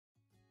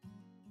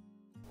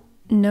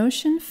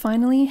Notion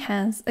finally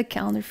has a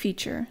calendar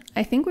feature.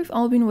 I think we've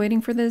all been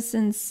waiting for this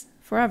since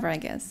forever, I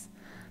guess.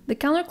 The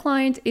calendar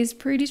client is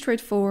pretty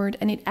straightforward,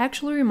 and it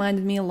actually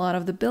reminded me a lot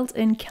of the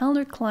built-in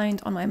calendar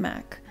client on my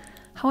Mac.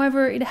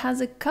 However, it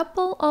has a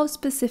couple of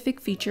specific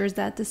features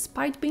that,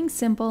 despite being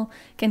simple,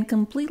 can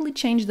completely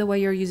change the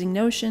way you're using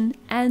Notion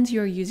and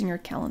you're using your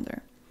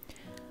calendar.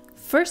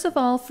 First of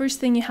all, first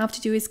thing you have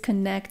to do is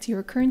connect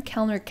your current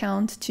calendar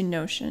account to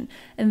Notion,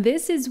 and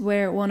this is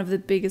where one of the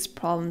biggest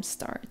problems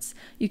starts.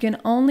 You can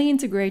only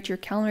integrate your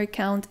calendar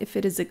account if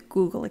it is a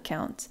Google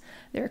account.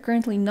 They're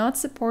currently not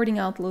supporting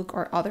Outlook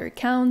or other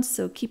accounts,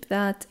 so keep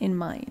that in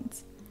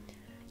mind.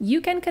 You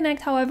can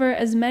connect, however,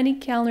 as many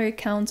calendar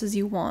accounts as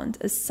you want,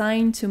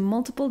 assigned to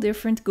multiple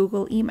different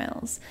Google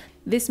emails.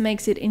 This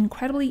makes it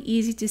incredibly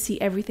easy to see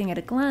everything at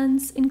a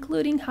glance,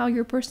 including how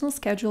your personal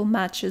schedule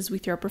matches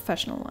with your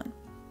professional one.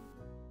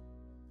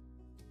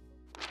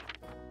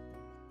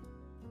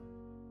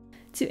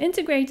 To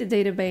integrate a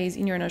database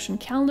in your Notion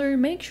calendar,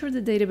 make sure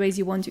the database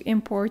you want to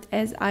import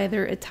is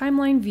either a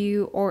timeline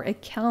view or a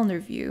calendar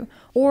view,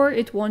 or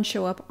it won't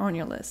show up on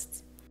your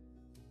lists.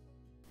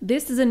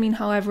 This doesn't mean,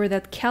 however,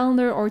 that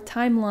calendar or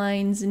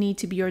timelines need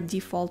to be your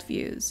default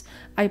views.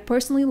 I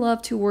personally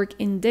love to work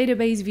in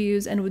database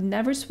views and would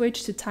never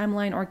switch to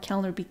timeline or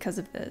calendar because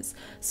of this.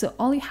 So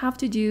all you have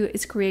to do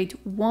is create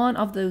one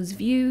of those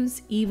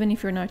views, even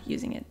if you're not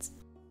using it.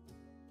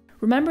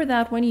 Remember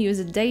that when you use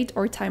a date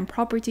or time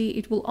property,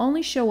 it will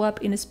only show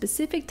up in a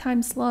specific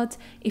time slot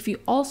if you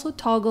also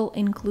toggle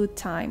include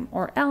time,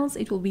 or else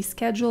it will be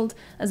scheduled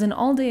as an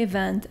all-day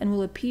event and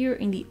will appear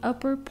in the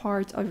upper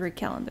part of your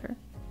calendar.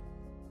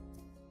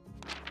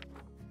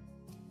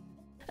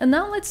 And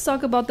now let's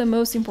talk about the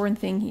most important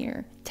thing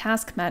here,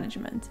 task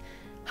management.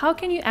 How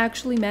can you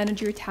actually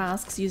manage your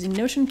tasks using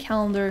Notion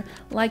Calendar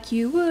like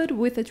you would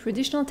with a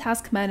traditional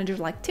task manager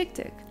like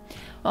TickTick?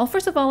 Well,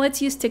 first of all,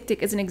 let's use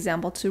TickTick as an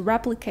example to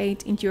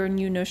replicate into your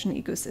new Notion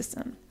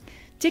ecosystem.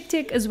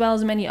 TickTick, as well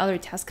as many other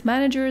task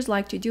managers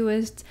like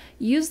Todoist,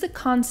 use the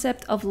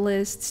concept of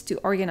lists to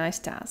organize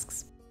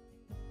tasks.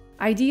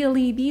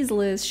 Ideally, these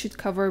lists should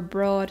cover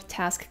broad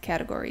task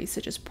categories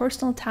such as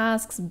personal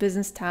tasks,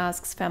 business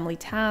tasks, family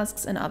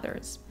tasks, and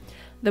others.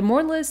 The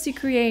more lists you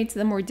create,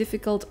 the more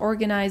difficult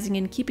organizing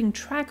and keeping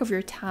track of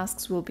your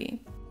tasks will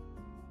be.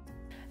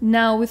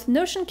 Now, with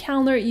Notion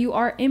Calendar, you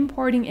are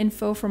importing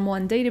info from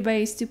one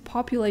database to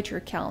populate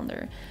your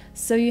calendar.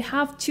 So you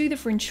have two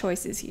different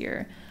choices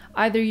here.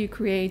 Either you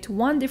create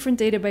one different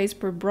database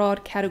per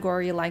broad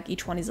category, like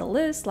each one is a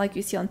list, like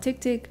you see on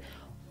TickTick,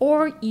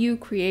 or you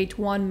create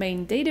one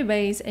main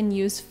database and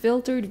use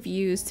filtered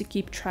views to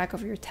keep track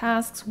of your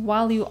tasks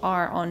while you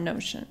are on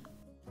Notion.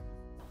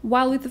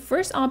 While with the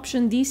first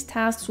option, these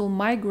tasks will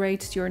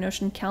migrate to your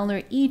Notion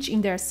calendar each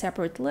in their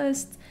separate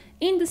lists,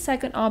 in the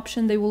second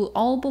option, they will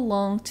all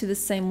belong to the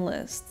same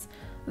lists.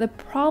 The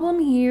problem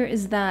here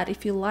is that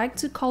if you like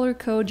to color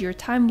code your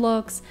time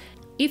blocks,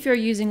 if you're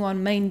using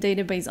one main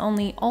database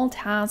only, all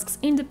tasks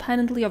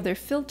independently of their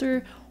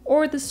filter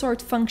or the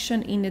sort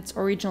function in its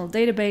original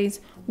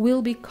database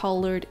will be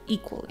colored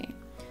equally.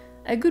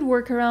 A good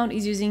workaround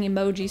is using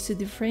emojis to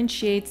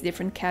differentiate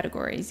different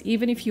categories,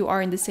 even if you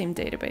are in the same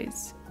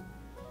database.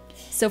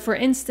 So for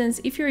instance,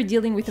 if you're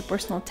dealing with a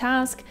personal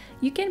task,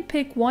 you can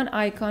pick one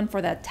icon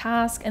for that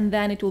task and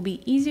then it will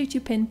be easier to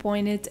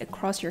pinpoint it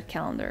across your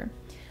calendar.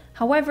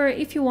 However,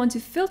 if you want to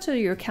filter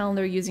your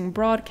calendar using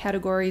broad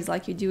categories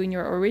like you do in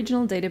your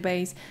original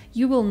database,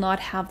 you will not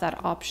have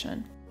that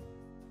option.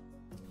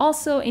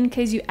 Also, in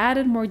case you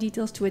added more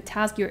details to a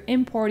task you're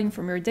importing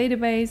from your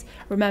database,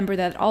 remember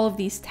that all of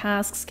these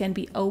tasks can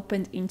be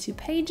opened into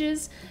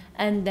pages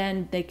and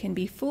then they can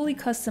be fully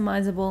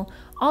customizable.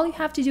 All you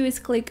have to do is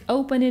click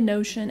Open in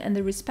Notion and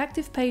the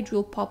respective page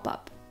will pop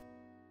up.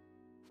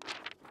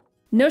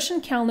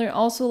 Notion Calendar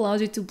also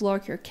allows you to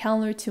block your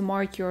calendar to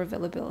mark your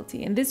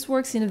availability, and this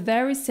works in a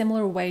very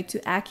similar way to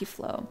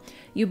Akiflow.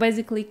 You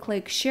basically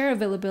click Share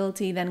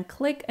Availability, then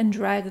click and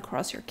drag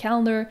across your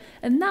calendar,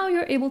 and now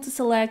you're able to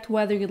select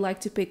whether you'd like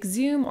to pick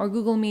Zoom or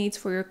Google Meet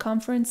for your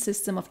conference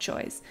system of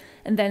choice,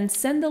 and then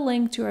send the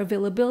link to your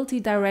availability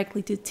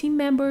directly to team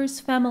members,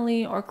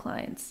 family, or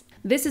clients.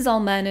 This is all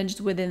managed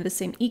within the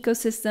same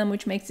ecosystem,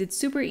 which makes it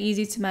super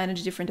easy to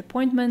manage different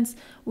appointments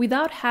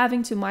without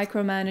having to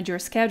micromanage your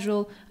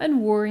schedule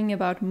and worrying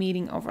about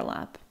meeting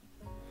overlap.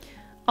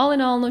 All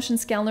in all,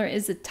 Notion's Calendar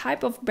is a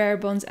type of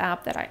bare-bones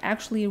app that I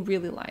actually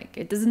really like.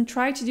 It doesn't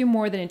try to do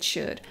more than it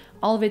should.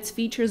 All of its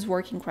features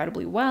work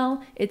incredibly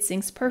well, it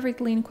syncs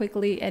perfectly and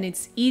quickly, and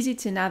it's easy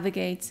to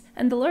navigate,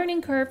 and the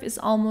learning curve is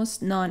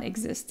almost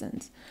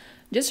non-existent.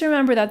 Just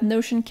remember that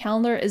Notion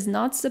Calendar is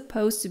not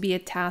supposed to be a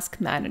task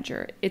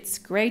manager. It's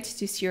great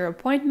to see your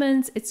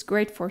appointments, it's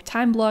great for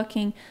time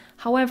blocking.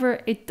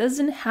 However, it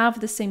doesn't have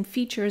the same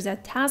features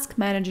that task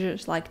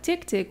managers like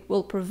TickTick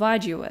will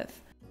provide you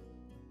with.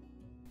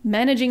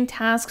 Managing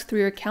tasks through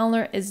your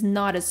calendar is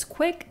not as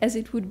quick as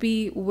it would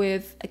be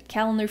with a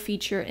calendar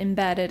feature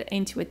embedded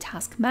into a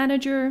task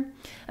manager.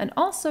 And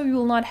also you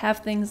will not have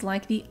things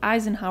like the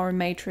Eisenhower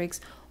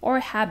matrix or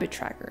habit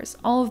trackers.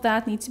 All of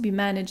that needs to be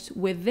managed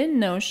within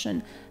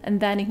Notion, and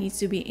then it needs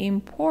to be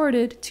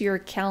imported to your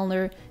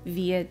calendar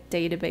via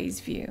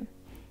database view.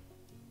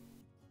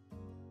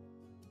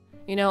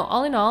 You know,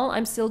 all in all,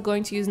 I'm still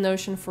going to use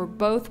Notion for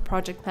both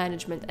project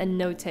management and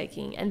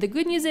note-taking. And the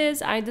good news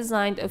is I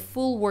designed a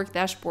full work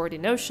dashboard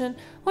in Notion,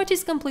 which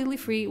is completely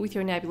free with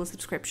your Nebula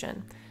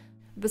subscription.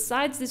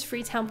 Besides this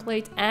free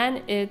template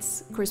and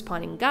its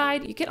corresponding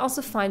guide, you can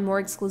also find more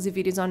exclusive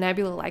videos on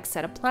Nebula like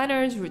setup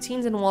planners,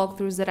 routines, and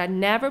walkthroughs that I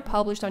never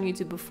published on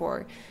YouTube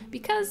before,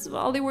 because,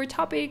 well, they were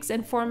topics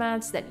and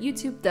formats that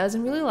YouTube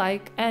doesn't really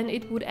like, and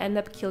it would end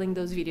up killing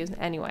those videos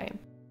anyway.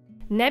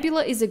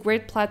 Nebula is a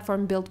great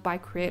platform built by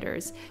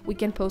creators. We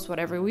can post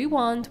whatever we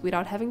want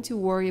without having to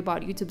worry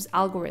about YouTube's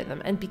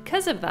algorithm, and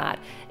because of that,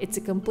 it's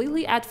a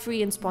completely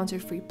ad-free and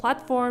sponsor-free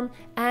platform,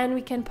 and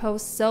we can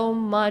post so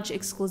much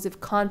exclusive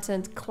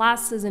content,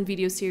 classes, and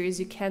video series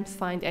you can't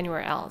find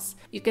anywhere else.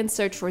 You can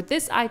search for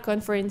this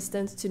icon, for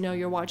instance, to know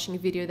you're watching a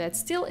video that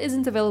still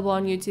isn't available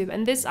on YouTube,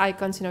 and this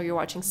icon to know you're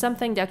watching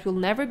something that will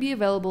never be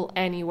available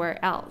anywhere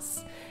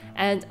else.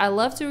 And I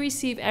love to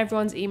receive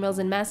everyone's emails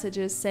and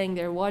messages saying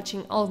they're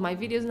watching all of my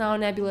videos now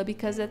on Nebula,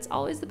 because that's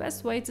always the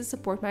best way to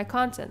support my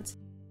content.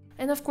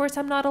 And of course,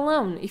 I'm not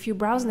alone. If you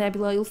browse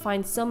Nebula, you'll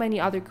find so many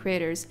other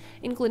creators,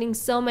 including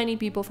so many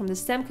people from the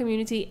STEM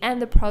community and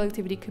the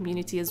productivity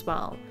community as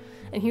well.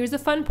 And here's the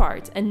fun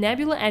part, a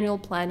Nebula annual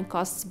plan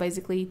costs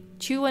basically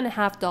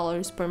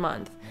 $2.50 per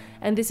month.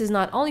 And this is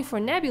not only for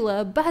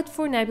Nebula, but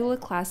for Nebula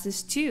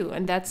classes too,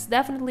 and that's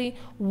definitely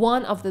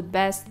one of the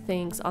best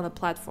things on the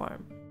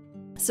platform.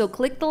 So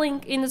click the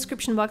link in the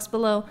description box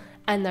below,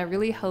 and I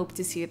really hope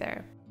to see you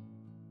there.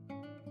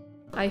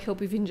 I hope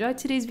you've enjoyed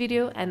today's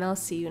video, and I'll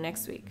see you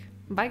next week.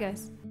 Bye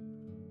guys!